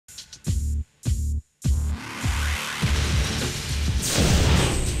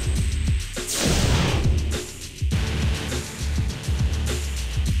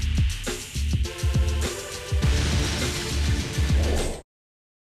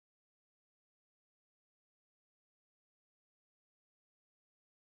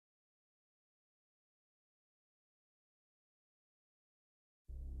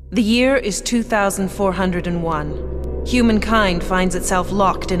The year is 2401. Humankind finds itself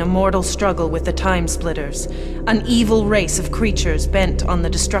locked in a mortal struggle with the TimeSplitters, an evil race of creatures bent on the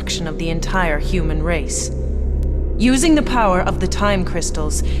destruction of the entire human race. Using the power of the time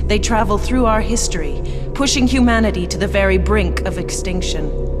crystals, they travel through our history, pushing humanity to the very brink of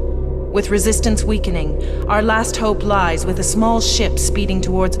extinction. With resistance weakening, our last hope lies with a small ship speeding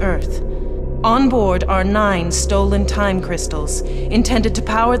towards Earth. On board are 9 stolen time crystals, intended to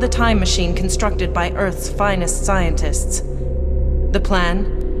power the time machine constructed by Earth's finest scientists. The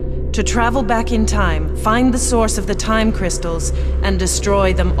plan? To travel back in time, find the source of the time crystals, and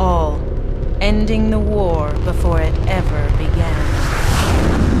destroy them all, ending the war before it ever began.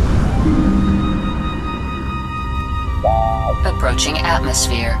 Approaching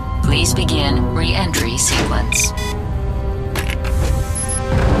atmosphere. Please begin re-entry sequence.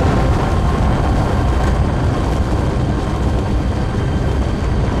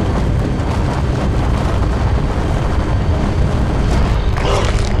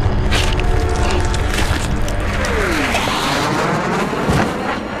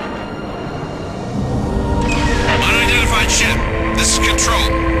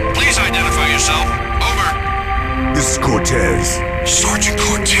 Sergeant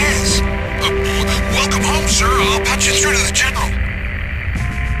Cortez! Welcome home, sir. I'll patch you through to the General.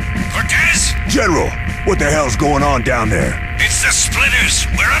 Cortez? General, what the hell's going on down there? It's the Splitters.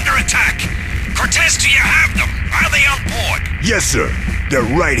 We're under attack. Cortez, do you have them? Are they on board? Yes, sir. They're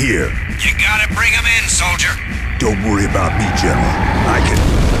right here. You gotta bring them in, soldier. Don't worry about me, General. I can...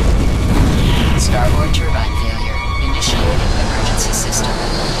 Starboard turbine failure. Initiating emergency system.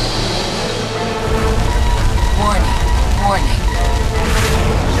 Warning. Warning.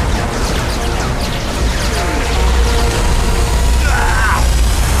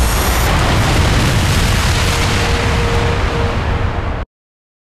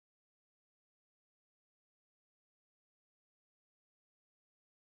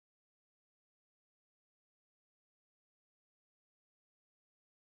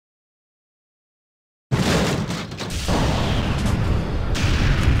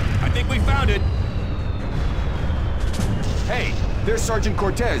 I think we found it. Hey, there's Sergeant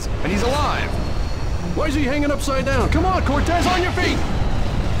Cortez, and he's alive! Why is he hanging upside down? Come on, Cortez, on your feet!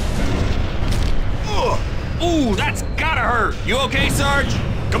 Ugh. Ooh, that's gotta hurt! You okay, Sarge?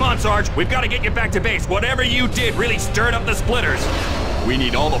 Come on, Sarge, we've gotta get you back to base. Whatever you did really stirred up the Splitters. We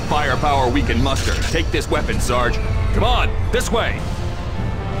need all the firepower we can muster. Take this weapon, Sarge. Come on, this way!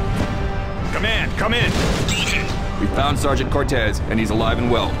 Command, come in! We found Sergeant Cortez, and he's alive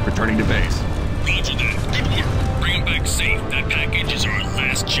and well, returning to base. Roger that. Good work. Bring him back safe. That package is our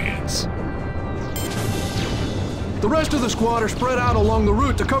last chance. The rest of the squad are spread out along the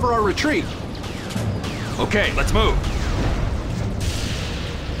route to cover our retreat. Okay, let's move.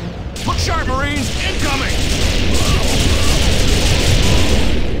 Look sharp, Marines! Incoming!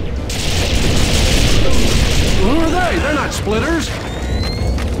 Who are they? They're not Splitters.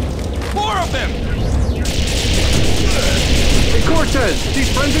 More of them! Hey, Cortez, these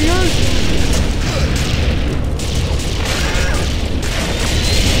friends of yours?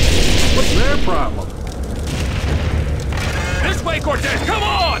 What's their problem? This way, Cortez! Come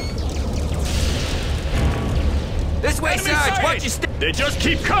on! This way, Enemy Sarge! sighted! Watch your step! They just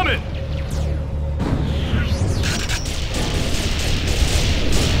keep coming!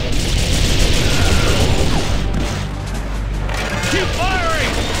 Keep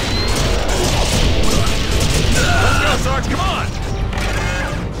firing! Let's go, Sarge, come on!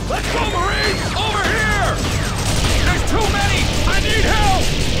 Let's go, Marines! Over here! There's too many! I need help!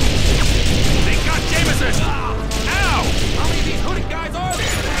 They got Jameson! Ow! How many of these hooded guys are there?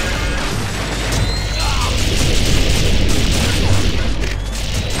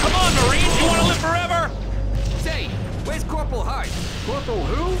 Come on, Marines! You want to live forever? Say, where's Corporal Hart? Corporal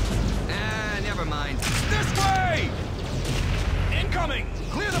who? Never mind. This way! Incoming!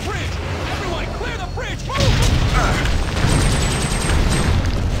 Clear the bridge! Everyone, clear the bridge! Move!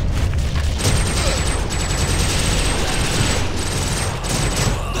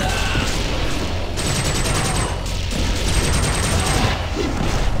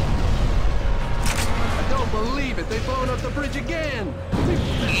 Believe it, they've blown up the bridge again!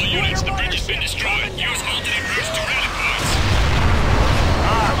 All units, the bridge has been destroyed. Use alternate routes to rally points.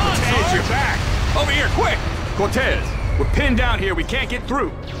 Cortez, you're back! Over here, quick! Cortez, we're pinned down here. We can't get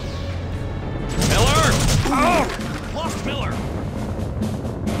through. Miller! Oh! Lost Miller!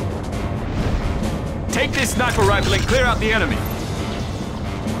 Take this sniper rifle and clear out the enemy.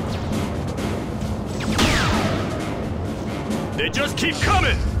 They just keep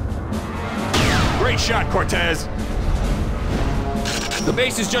coming! Great shot, Cortez! The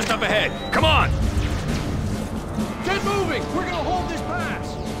base is just up ahead. Come on! Get moving! We're gonna hold this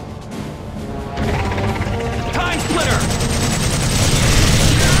pass! TimeSplitter!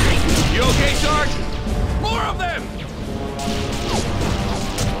 You okay, Sarge? More of them!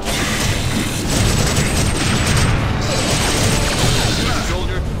 Good,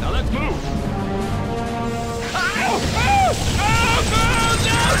 soldier. Now let's move. Ow! Oh! Oh!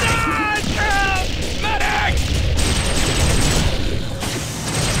 No! Medic!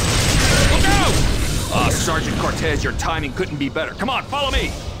 Look out! Ah, Sergeant Cortez, your timing couldn't be better. Come on, follow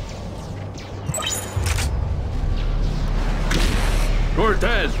me!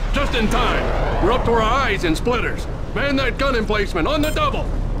 Cortez, just in time. We're up to our eyes in splitters. Man that gun emplacement on the double.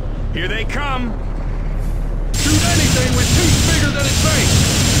 Here they come! Shoot anything with teeth bigger than its face.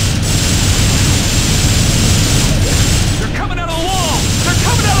 They're coming out of the wall! They're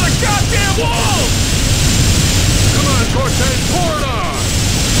coming out of the goddamn wall! Come on, Cortez, pour it on.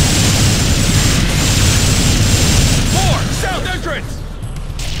 More! South entrance!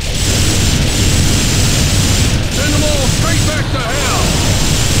 Send them all straight back to hell.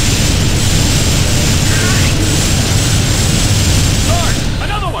 Sarge!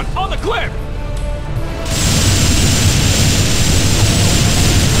 Another one! On the cliff!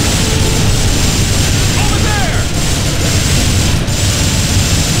 Over there!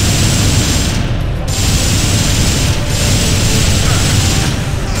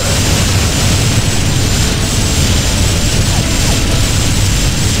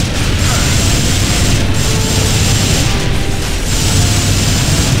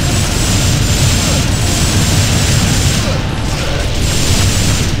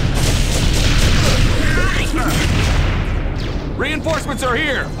 Reinforcements are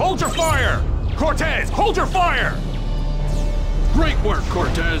here! Hold your fire! Cortez, hold your fire! Great work,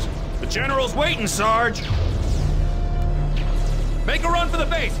 Cortez. The General's waiting, Sarge! Make a run for the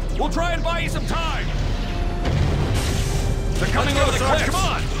base! We'll try and buy you some time! They're coming over the cliffs! Come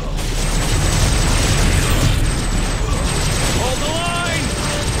on! Hold the line!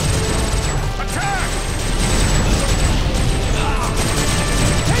 Attack!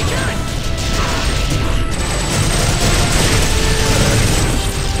 Take it!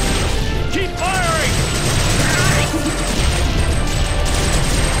 Keep firing!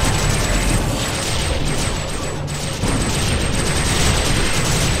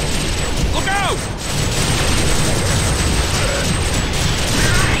 Look out!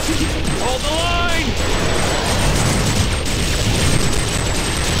 Hold the line!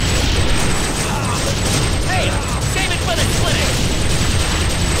 Hey! Save it for the splitter!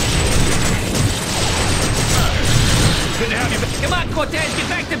 Good to have you back. Come on, Cortez, get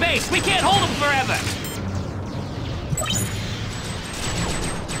back to base. We can't hold them forever.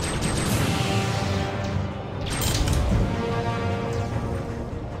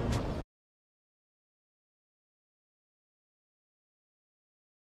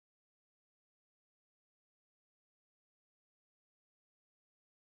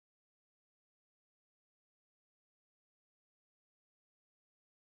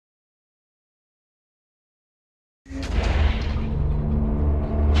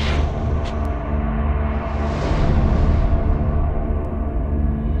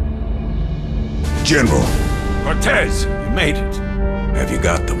 General, Cortez, you made it. have you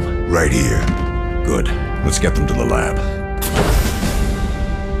got them? Right here. Good. Let's get them to the lab.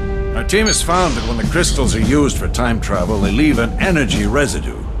 Our team has found that when the crystals are used for time travel, they leave an energy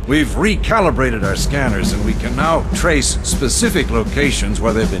residue. We've recalibrated our scanners and we can now trace specific locations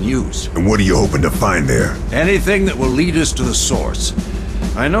where they've been used. And what are you hoping to find there? Anything that will lead us to the source.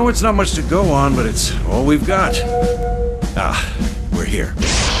 I know it's not much to go on, but it's all we've got. Ah, we're here.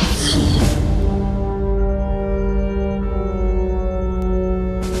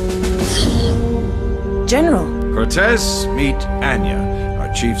 General, Cortez, meet Anya,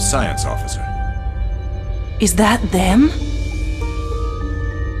 our chief science officer. is that them?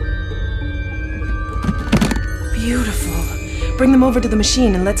 Beautiful. Bring them over to the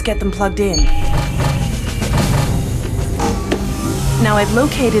machine and let's get them plugged in. Now, I've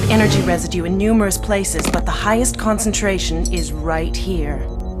located energy residue in numerous places, but the highest concentration is right here.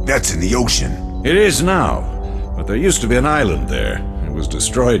 That's in the ocean. It is now, but there used to be an island there. It was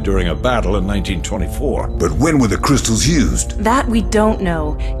destroyed during a battle in 1924. But when were the crystals used? That we don't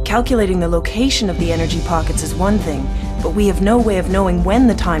know. Calculating the location of the energy pockets is one thing, but we have no way of knowing when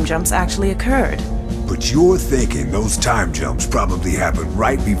the time jumps actually occurred. But you're thinking those time jumps probably happened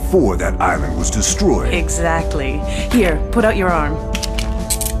right before that island was destroyed. Exactly. Here, put out your arm.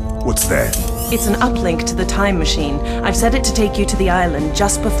 What's that? It's an uplink to the time machine. I've set it to take you to the island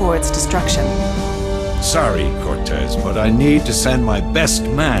just before its destruction. Sorry, Cortez, but I need to send my best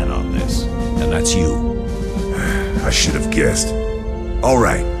man on this. And that's you. I should have guessed. All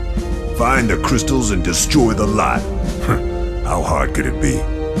right. Find the crystals and destroy the lot. How hard could it be?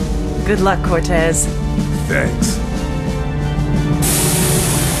 Good luck, Cortez. Thanks.